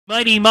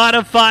Mighty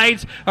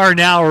Modifieds are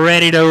now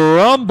ready to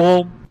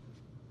rumble.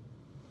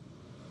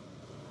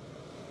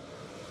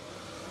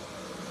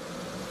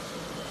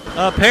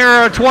 A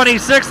pair of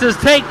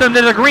 26s take them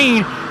to the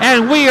green,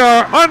 and we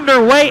are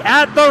underway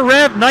at the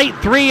Rev Night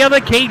 3 of the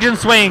Cajun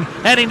Swing.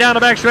 Heading down the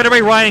back straightaway,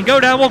 Ryan Go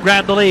Down will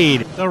grab the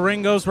lead. The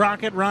ring goes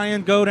rocket.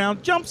 Ryan Go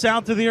Down jumps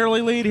out to the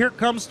early lead. Here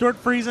comes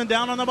Stuart Friesen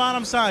down on the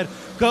bottom side.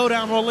 Go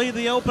Down will lead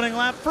the opening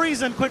lap.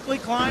 Friesen quickly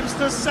climbs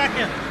to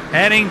second.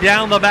 Heading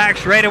down the back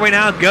straightaway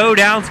now, Go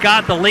Down's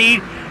got the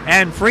lead,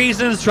 and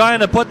Friesen's trying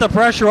to put the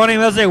pressure on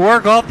him as they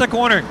work off the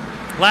corner.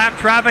 Lap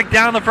traffic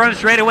down the front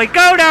straightaway.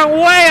 Go Down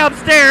way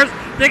upstairs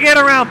to get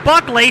around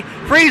Buckley.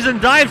 Friesen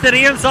dives to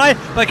the inside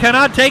but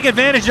cannot take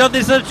advantage of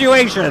the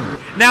situation.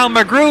 Now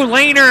McGrew,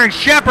 Lehner, and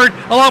Shepard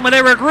along with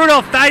Eric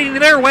Rudolph fighting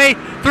their way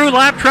through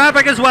lap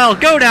traffic as well.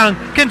 Go Down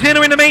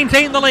continuing to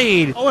maintain the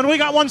lead. Oh, and we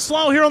got one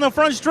slow here on the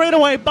front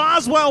straightaway.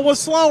 Boswell was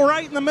slow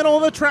right in the middle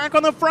of the track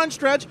on the front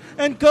stretch,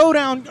 and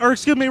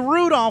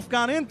Rudolph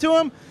got into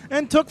him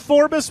and took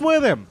Forbes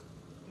with him.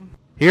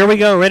 Here we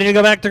go, ready to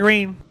go back to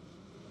green.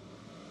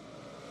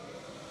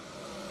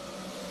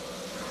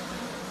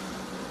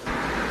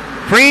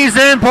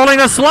 Friesen pulling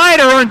a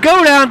slider on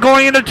Go Down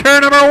going into turn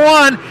number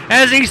 1.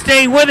 As he's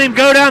staying with him,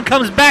 Go Down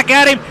comes back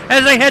at him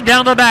as they head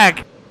down the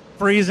back.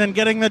 Friesen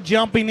getting the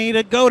jump he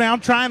needed. Go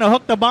Down trying to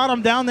hook the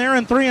bottom down there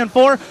in 3 and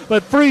 4,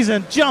 but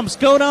Friesen jumps.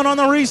 Go Down on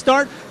the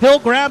restart. He'll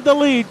grab the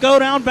lead. Go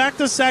Down back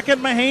to second.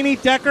 Mahaney,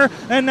 Decker,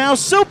 and now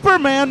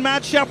Superman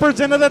Matt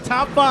Shepard's into the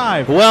top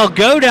 5. Well,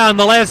 Go Down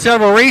the last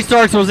several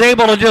restarts was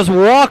able to just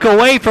walk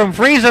away from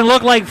Friesen.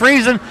 Looked like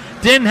Friesen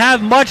didn't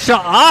have much to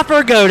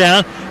offer Go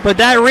Down, but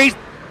that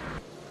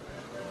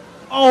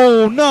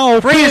Oh no,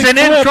 Friesen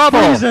in trouble.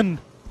 Friesen.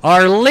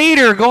 Our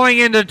leader going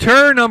into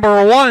turn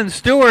number 1,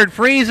 Stuart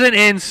Friesen,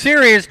 in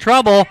serious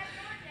trouble,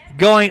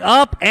 going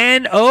up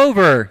and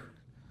over.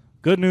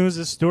 Good news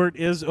is Stuart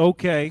is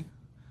okay,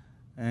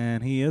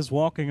 and he is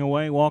walking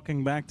away,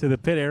 walking back to the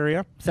pit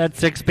area. It's at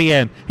 6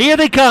 p.m. Here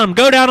they come.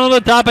 Go Down on the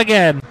top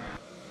again.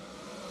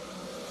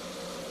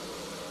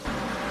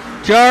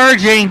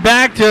 Charging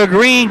back to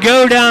green,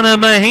 Go Down,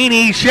 and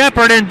Mahaney,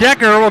 Shepard, and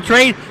Decker will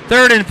trade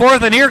 3rd and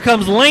 4th, and here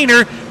comes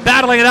Lehner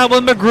battling it out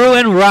with McGrew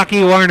and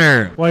Rocky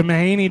Warner. Boy,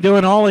 Mahaney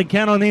doing all he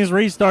can on these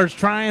restarts,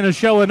 trying to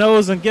show a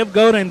nose and give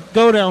Go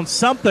Down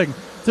something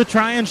to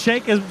try and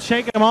shake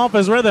him off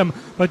his rhythm.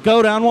 But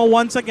Go Down will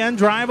once again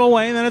drive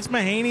away, and then it's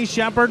Mahaney,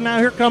 Shepard. Now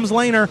here comes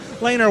Lehner.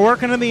 Lehner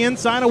working to the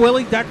inside of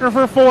Willie Decker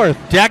for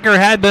 4th. Decker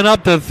had been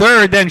up to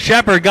 3rd, then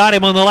Shepard got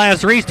him on the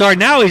last restart.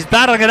 Now he's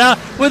battling it out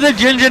with the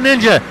Ginger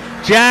Ninja.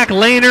 Jack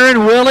Lehner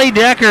and Willie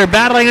Decker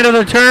battling into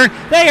the turn.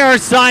 They are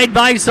side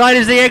by side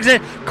as they exit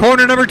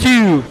corner number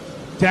 2.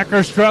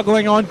 Decker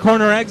struggling on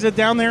corner exit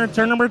down there in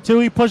turn number 2.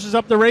 He pushes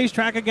up the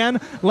racetrack again.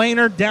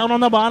 Lehner down on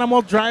the bottom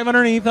will drive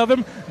underneath of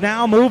him.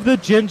 Now move the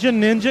Ginger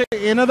Ninja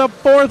into the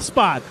 4th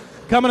spot.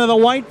 Coming to the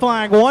white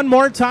flag one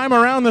more time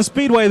around the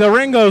speedway. The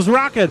ring goes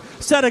rocket,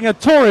 setting a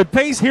torrid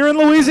pace here in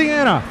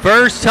Louisiana.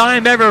 First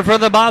time ever for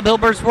the Bob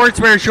Hilbert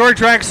Sportswear Short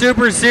Track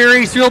Super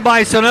Series, fueled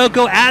by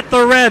Sunoco at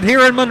the Rev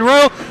here in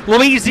Monroe,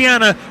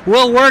 Louisiana.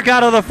 Will work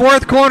out of the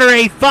 4th corner.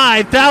 A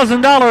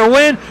 $5,000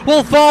 win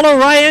will follow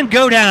Ryan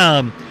Go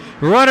Down.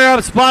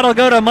 Runner-up spot will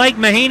go to Mike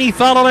Mahaney,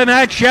 follow him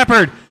at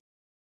Shepard.